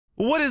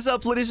What is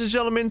up, ladies and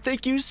gentlemen?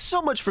 Thank you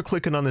so much for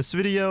clicking on this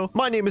video.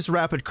 My name is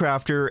Rapid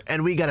Crafter,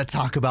 and we gotta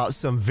talk about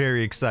some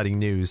very exciting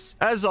news.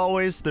 As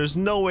always, there's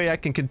no way I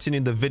can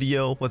continue the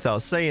video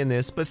without saying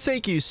this, but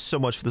thank you so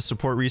much for the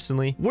support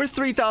recently. We're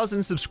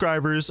 3,000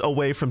 subscribers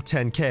away from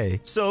 10K.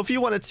 So if you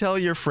want to tell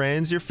your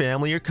friends, your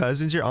family, your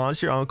cousins, your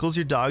aunts, your uncles,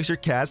 your dogs, your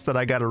cats that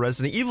I got a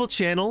Resident Evil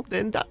channel,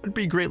 then that would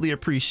be greatly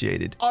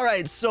appreciated.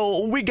 Alright,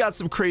 so we got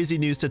some crazy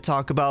news to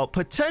talk about.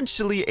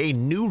 Potentially a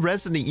new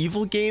Resident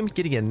Evil game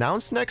getting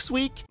announced next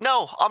week?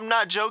 No, I'm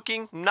not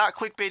joking. I'm not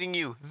clickbaiting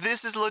you.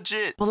 This is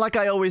legit. But like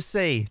I always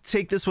say,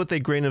 take this with a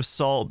grain of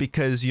salt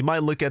because you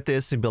might look at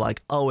this and be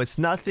like, oh, it's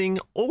nothing,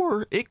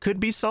 or it could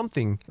be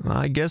something.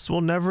 I guess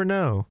we'll never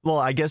know. Well,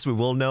 I guess we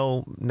will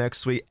know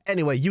next week.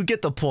 Anyway, you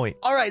get the point.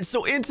 All right,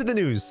 so into the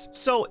news.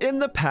 So in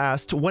the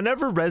past,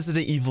 whenever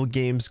Resident Evil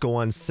games go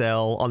on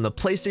sale on the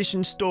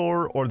PlayStation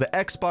Store or the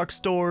Xbox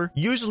Store,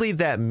 usually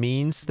that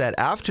means that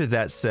after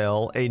that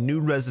sale, a new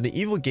Resident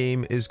Evil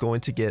game is going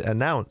to get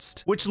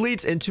announced, which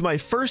leads into my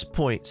first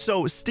point.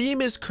 So Steam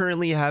is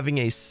currently having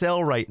a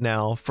sale right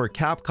now for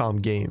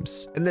Capcom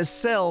games, and the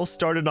sale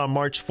started on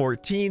March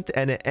 14th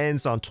and it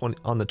ends on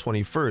the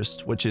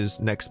 21st, which is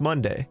next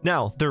Monday.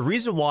 Now, the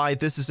reason why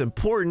this is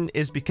important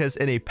is because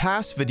in a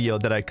past video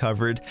that I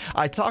covered,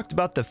 I talked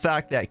about the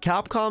fact that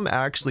Capcom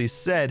actually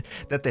said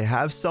that they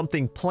have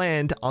something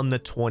planned on the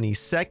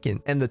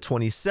 22nd, and the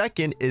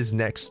 22nd is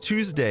next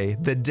Tuesday,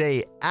 the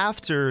day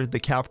after the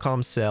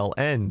Capcom sale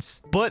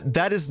ends. But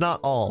that is not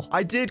all.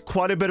 I did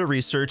quite a bit of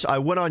research. I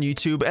went on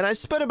YouTube and I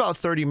spent about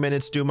 30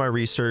 minutes doing my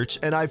research,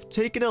 and I've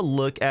taken a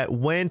look at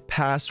when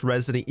past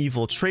Resident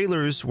Evil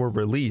trailers were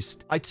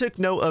released. I took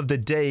note of the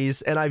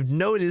days, and I've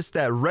noticed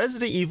that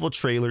Resident Evil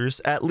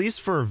trailers, at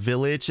least for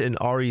Village and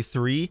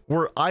RE3,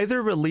 were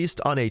either released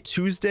on a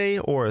Tuesday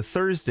or a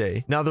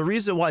Thursday. Now, the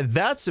reason why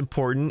that's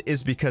important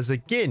is because,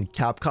 again,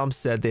 Capcom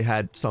said they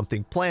had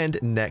something planned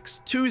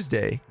next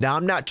Tuesday. Now,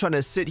 I'm not trying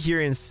to sit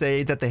here and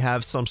say that they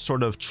have some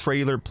sort of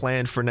trailer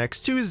planned for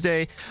next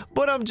Tuesday,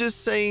 but I'm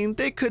just saying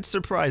they could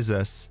surprise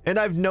us. And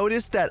I've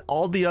noticed that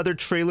all the other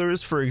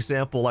trailers, for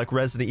example, like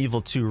Resident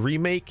Evil 2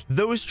 Remake,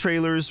 those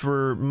trailers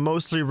were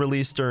mostly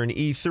released during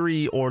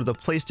E3 or the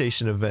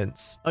PlayStation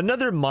events.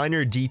 Another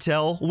minor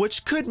detail,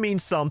 which could mean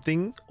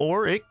something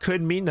or it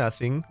could mean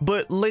nothing,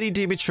 but Lady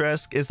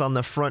Dimitrescu is on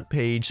the front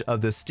page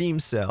of the Steam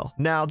sale.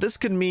 Now, this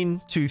could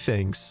mean two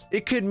things.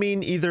 It could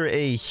mean either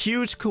a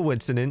huge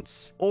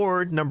coincidence,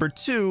 or number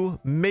two,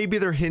 maybe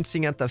they're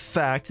hinting at the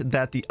fact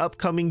that the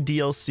upcoming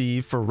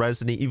DLC for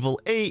Resident Evil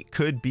 8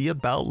 could be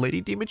about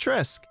Lady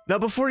Dimitrescu. Now,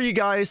 before you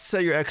guys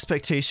set your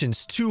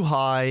expectations too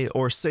high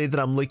or say that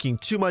I'm looking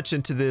too much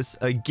into this,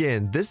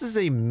 again, this is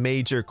a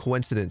major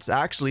coincidence.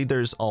 Actually,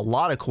 there's a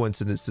lot of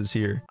coincidences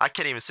here. I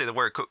can't even say the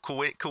word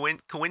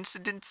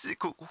coincidences.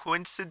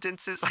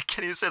 I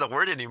can't even say the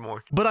word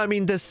anymore. But I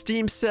mean, the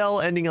Steam sale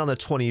ending on the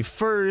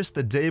 21st,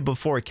 the day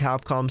before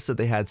Capcom said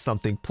they had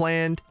something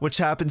planned, which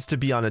happens to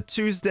be on a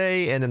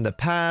Tuesday, and in the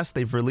past,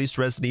 they've released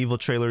Resident Evil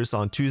trailers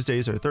on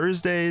Tuesdays or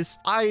Thursdays.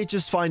 I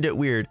just find it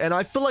weird, and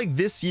I feel like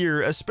this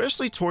year,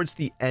 especially towards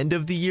the end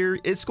of the year,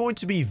 it's going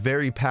to be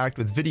very packed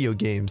with video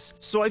games.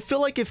 So I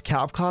feel like if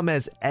Capcom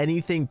has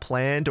anything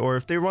planned, or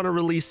if they want to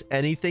release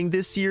anything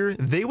this year,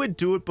 they would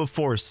do it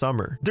before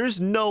summer.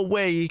 There's no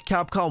way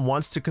Capcom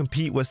wants to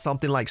compete with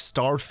something like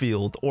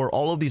Starfield or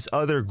all of these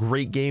other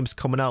great games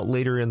coming out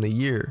later in the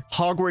year.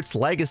 Hogwarts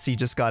Legacy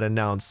just got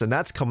announced, and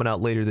that's coming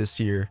out later this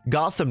year.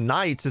 Gotham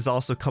Knights is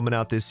also coming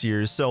out this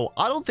year, so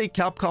I don't think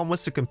Capcom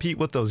wants to compete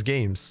with those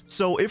games.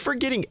 So if we're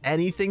getting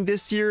anything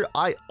this year,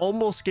 I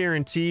almost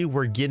guarantee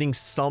we're getting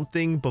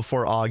something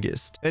before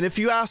August. And if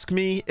you ask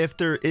me if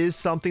there is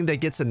something that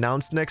gets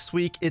announced next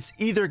week, it's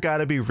either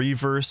gotta be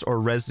Reverse or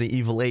Resident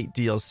Evil 8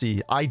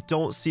 DLC. I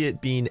don't see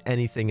it being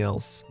anything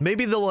else.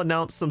 Maybe they'll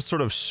announce some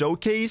sort of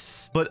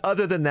showcase, but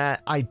other than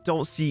that, I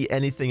don't see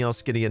anything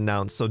else getting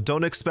announced. So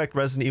don't expect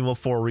Resident Evil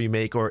 4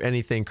 Remake or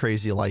anything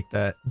crazy like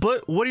that.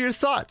 But what are your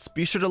thoughts?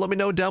 Be sure to let me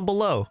know down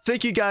below.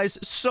 Thank you guys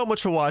so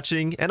much for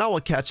watching, and I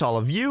will catch all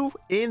of you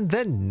in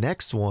the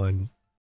next one.